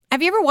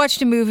Have you ever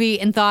watched a movie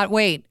and thought,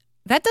 wait,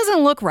 that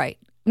doesn't look right?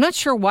 I'm not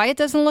sure why it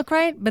doesn't look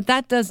right, but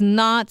that does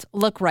not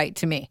look right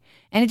to me.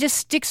 And it just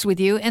sticks with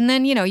you. And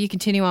then, you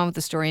continue on with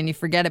the story and you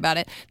forget about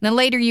it. And then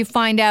later you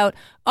find out,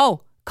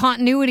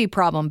 continuity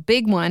problem,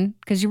 big one,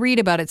 because you read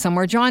about it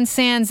somewhere. John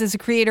Sands is a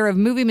creator of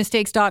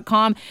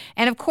MovieMistakes.com.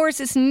 And of course,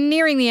 it's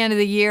nearing the end of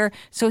the year.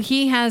 So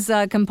he has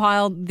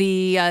compiled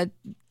the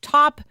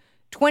top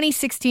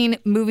 2016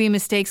 movie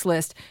mistakes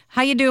list.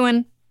 How you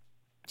doing,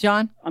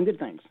 John? I'm good,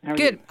 thanks. How are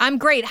Good. you? I'm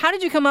great. How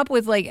did you come up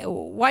with,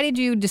 why did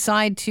you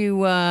decide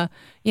to,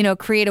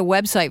 create a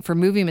website for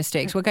movie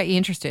mistakes? What got you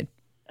interested?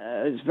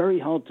 It's very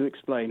hard to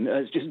explain.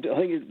 It's just,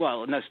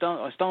 I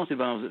started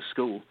when I was at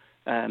school,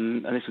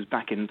 and this was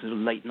back in the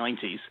late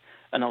 90s,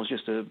 and I was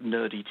just a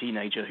nerdy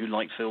teenager who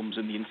liked films,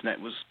 and the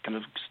internet was kind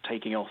of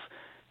taking off.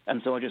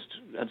 And so I just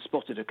had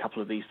spotted a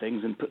couple of these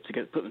things and put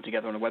them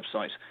together on a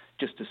website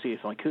just to see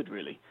if I could,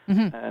 really.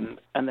 Mm-hmm.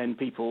 And then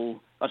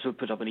I sort of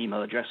put up an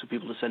email address for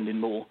people to send in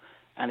more,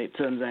 and it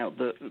turns out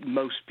that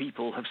most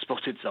people have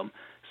spotted some.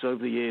 So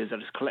over the years, I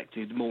just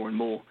collected more and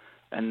more,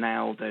 and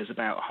now there's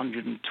about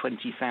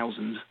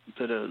 120,000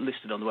 that are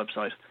listed on the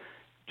website,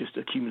 just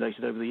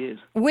accumulated over the years.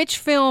 Which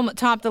film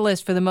topped the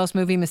list for the most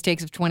movie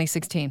mistakes of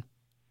 2016?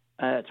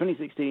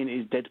 2016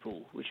 is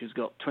Deadpool, which has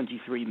got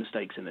 23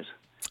 mistakes in it.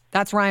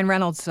 That's Ryan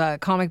Reynolds'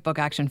 comic book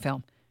action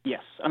film.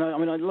 Yes, and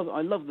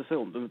I love the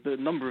film. The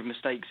number of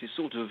mistakes is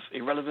sort of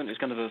irrelevant. It's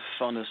kind of a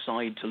fun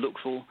aside to look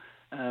for.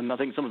 I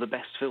think some of the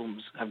best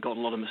films have got a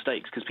lot of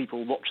mistakes because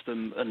people watch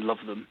them and love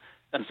them,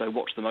 and so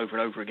watch them over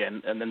and over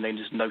again, and then they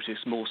just notice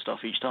more stuff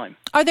each time.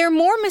 Are there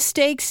more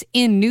mistakes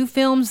in new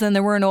films than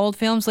there were in old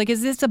films?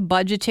 Is this a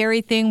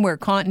budgetary thing where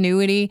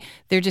continuity,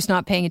 they're just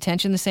not paying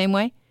attention the same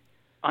way?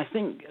 I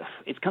think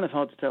it's kind of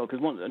hard to tell because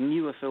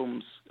newer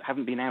films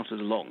haven't been out as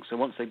long. So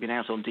once they've been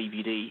out on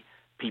DVD,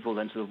 people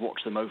then sort of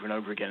watch them over and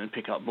over again and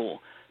pick up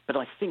more. But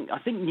I think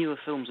newer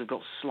films have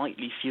got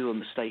slightly fewer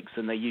mistakes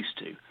than they used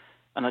to.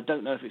 And I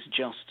don't know if it's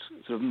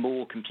just sort of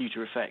more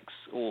computer effects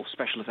or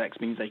special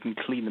effects means they can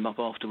clean them up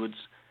afterwards,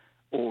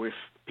 or if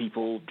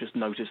people just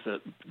notice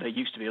that there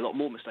used to be a lot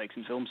more mistakes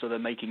in films, so they're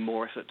making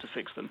more effort to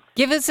fix them.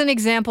 Give us an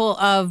example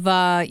of,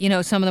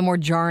 some of the more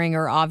jarring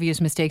or obvious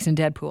mistakes in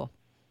Deadpool.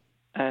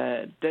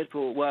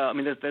 Deadpool, well, I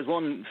mean, there's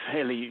one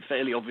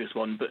fairly obvious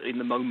one, but in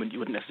the moment you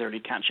wouldn't necessarily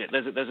catch it.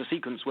 There's a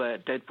sequence where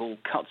Deadpool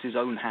cuts his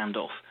own hand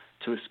off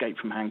to escape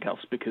from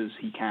handcuffs because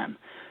he can,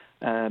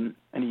 and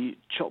he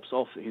chops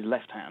off his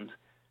left hand.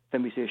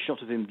 Then we see a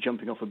shot of him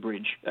jumping off a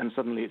bridge, and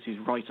suddenly it's his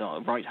right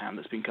hand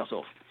that's been cut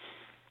off.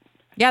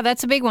 Yeah,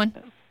 that's a big one.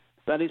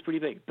 That is pretty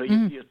big, but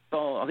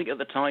I think at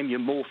the time you're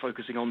more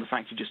focusing on the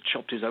fact he just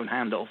chopped his own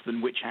hand off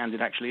than which hand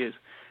it actually is.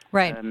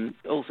 Right.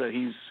 Also,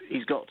 he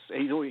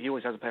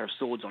always has a pair of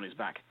swords on his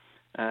back.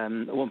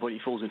 At one point,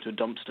 he falls into a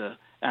dumpster,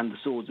 and the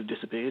swords have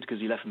disappeared because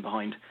he left them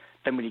behind.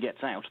 Then, when he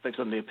gets out, they've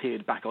suddenly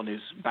appeared back on his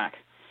back,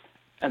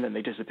 and then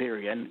they disappear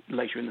again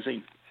later in the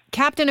scene.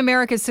 Captain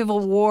America: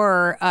 Civil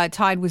War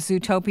tied with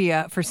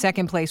Zootopia for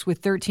second place with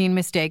 13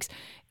 mistakes.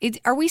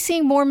 Are we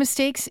seeing more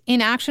mistakes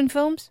in action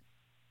films?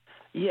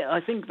 Yeah,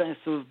 I think they're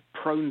sort of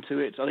prone to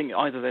it. I think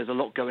either there's a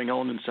lot going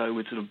on, and so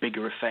with sort of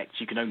bigger effects,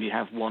 you can only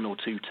have one or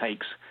two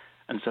takes.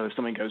 And so if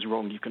something goes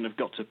wrong, you've kind of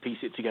got to piece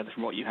it together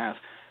from what you have.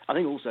 I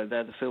think also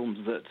they're the films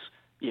that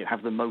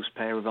have the most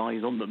pair of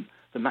eyes on them.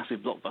 The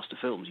massive blockbuster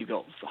films, you've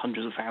got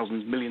hundreds of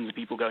thousands, millions of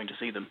people going to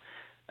see them.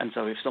 And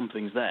so if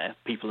something's there,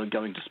 people are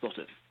going to spot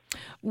it.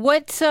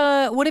 What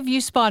have you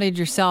spotted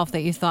yourself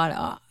that you thought,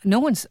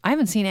 I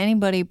haven't seen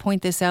anybody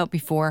point this out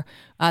before,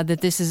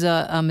 that this is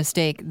a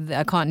mistake,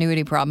 a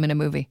continuity problem in a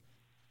movie?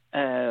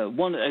 It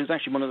was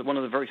actually one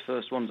of the very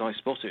first ones I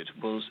spotted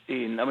was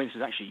this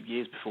is actually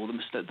years before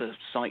the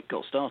site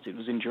got started,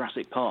 was in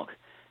Jurassic Park,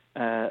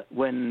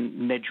 when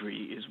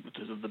Nedry is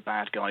the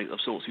bad guy of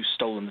sorts who's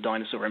stolen the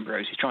dinosaur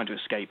embryos. He's trying to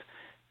escape,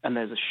 and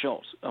there's a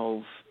shot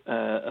of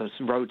a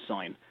road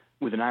sign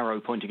with an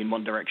arrow pointing in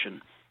one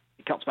direction.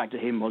 It cuts back to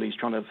him while he's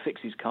trying to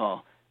fix his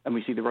car, and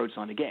we see the road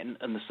sign again,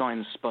 and the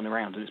sign's spun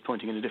around and it's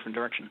pointing in a different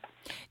direction.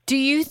 Do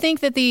you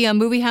think that the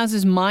movie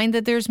houses mind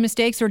that there's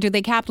mistakes, or do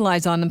they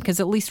capitalize on them? Because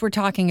at least we're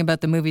talking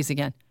about the movies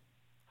again.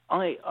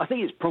 I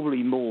think it's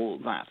probably more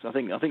that. I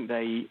think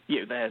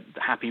they're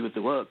happy with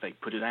the work. They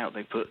put it out.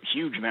 They put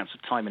huge amounts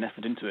of time and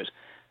effort into it.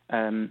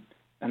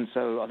 And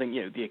so I think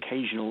the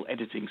occasional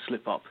editing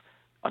slip-up,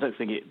 I don't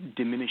think it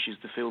diminishes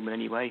the film in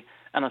any way.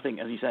 And I think,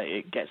 as you say,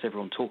 it gets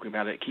everyone talking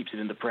about it, keeps it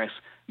in the press,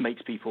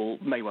 makes people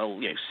may well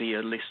see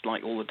a list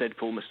like all the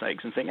Deadpool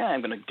mistakes and think,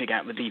 I'm going to dig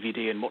out the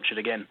DVD and watch it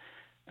again.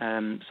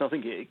 So I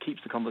think it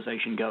keeps the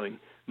conversation going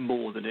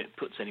more than it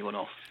puts anyone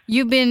off.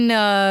 You've been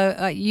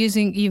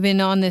you've been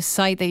on this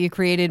site that you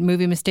created,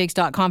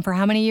 MovieMistakes.com, for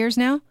how many years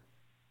now?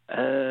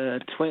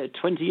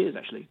 20 years,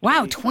 actually.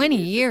 Wow, 20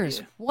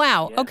 years.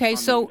 Wow. Yeah, okay,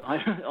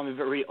 I'm a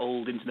very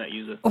old internet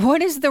user.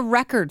 What is the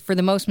record for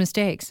the most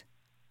mistakes?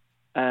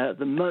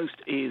 The most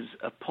is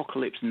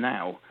Apocalypse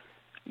Now,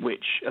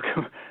 which,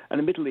 and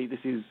admittedly, this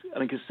is, I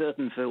think, because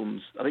certain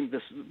films, I think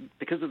this,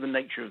 because of the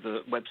nature of the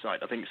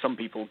website, I think some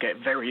people get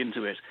very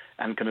into it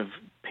and kind of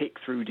pick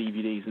through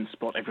DVDs and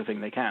spot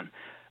everything they can.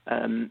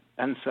 And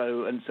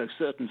so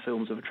certain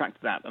films have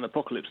attracted that, and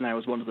Apocalypse Now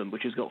is one of them,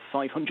 which has got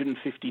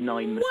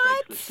 559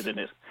 mistakes listed in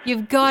it.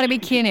 You've got to be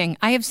kidding.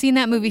 I have seen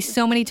that movie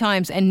so many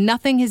times, and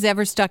nothing has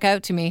ever stuck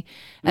out to me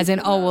as in,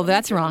 oh, well,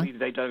 that's wrong.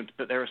 They don't,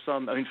 but there are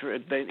some, I mean,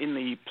 in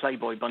the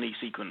Playboy Bunny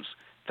sequence,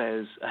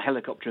 there's a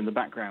helicopter in the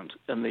background,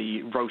 and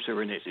the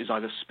rotor in it is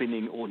either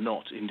spinning or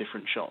not in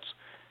different shots.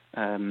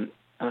 And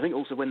I think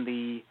also when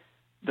the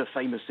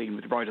famous scene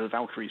with Ride of the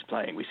Valkyries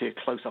playing, we see a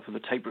close-up of the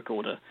tape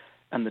recorder,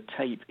 and the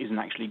tape isn't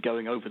actually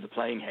going over the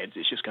playing heads,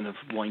 it's just kind of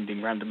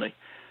winding randomly.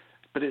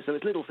 But it's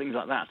little things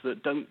like that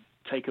that don't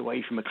take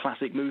away from a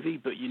classic movie,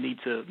 but you need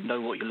to know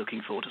what you're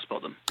looking for to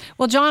spot them.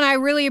 Well, John, I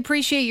really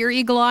appreciate your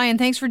eagle eye, and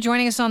thanks for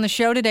joining us on the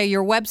show today.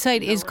 Your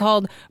website is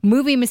called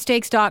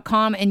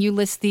MovieMistakes.com, and you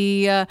list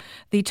the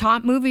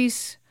top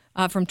movies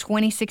from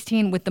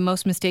 2016 with the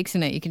most mistakes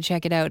in it. You can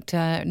check it out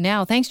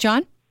now. Thanks,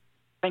 John.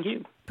 Thank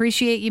you.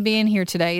 Appreciate you being here today.